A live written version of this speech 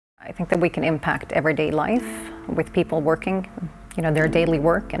I think that we can impact everyday life with people working, their daily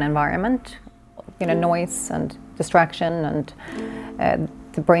work and environment, noise and distraction, and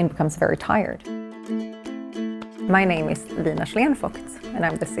the brain becomes very tired. My name is Lina Schlenvogt, and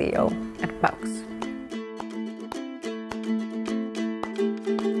I'm the CEO at Baux.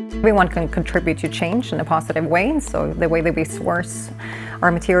 Everyone can contribute to change in a positive way, so the way that we source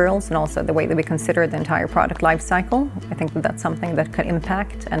our materials and also the way that we consider the entire product life cycle. I think that that's something that could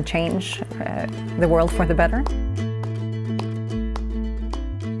impact and change the world for the better.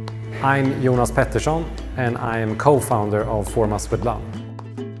 I'm Jonas Pettersson and I am co-founder of Forma Swedland.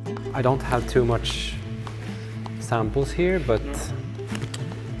 I don't have too much samples here, but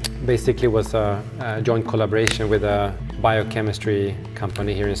basically it was a joint collaboration with a biochemistry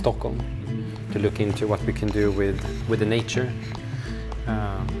company here in Stockholm to look into what we can do with the nature.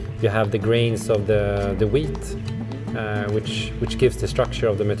 You have the grains of the wheat, which gives the structure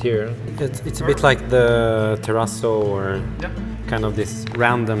of the material. It's a bit like the terrazzo, or kind of this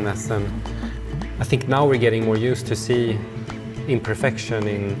randomness, and I think now we're getting more used to see imperfection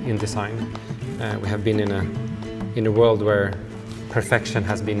in design. We have been in a world where perfection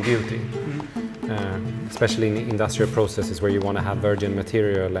has been beauty, especially in industrial processes where you want to have virgin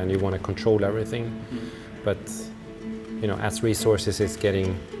material and you want to control everything. But as resources is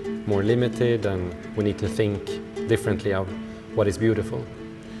getting more limited, and we need to think differently of what is beautiful.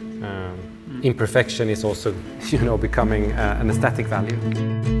 Imperfection is also, becoming an aesthetic value.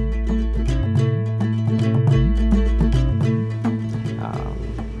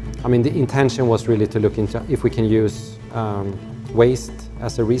 The intention was really to look into if we can use waste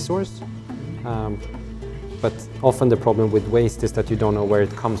as a resource, but often the problem with waste is that you don't know where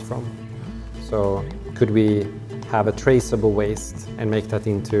it comes from. So could we have a traceable waste and make that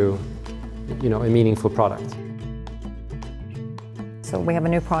into a meaningful product? So we have a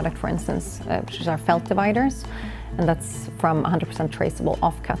new product, for instance, which is our felt dividers, and that's from 100% traceable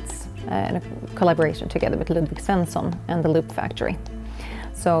offcuts in a collaboration together with Svensk and the Loop factory.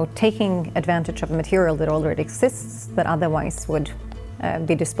 So taking advantage of a material that already exists that otherwise would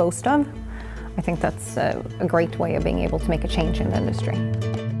be disposed of, I think that's a great way of being able to make a change in the industry.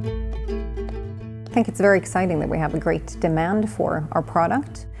 I think it's very exciting that we have a great demand for our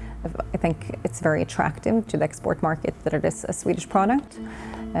product. I think it's very attractive to the export market that it is a Swedish product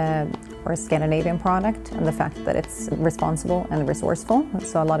or a Scandinavian product, and the fact that it's responsible and resourceful.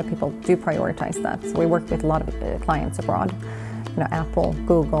 So a lot of people do prioritize that. So we work with a lot of clients abroad, Apple,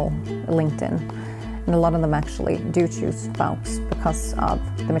 Google, LinkedIn, and a lot of them actually do choose Baux because of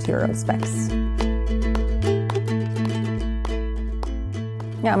the material specs.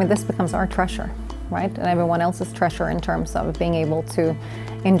 Yeah, this becomes our treasure, right? And everyone else's treasure in terms of being able to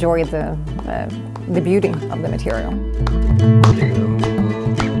enjoy the beauty of the material.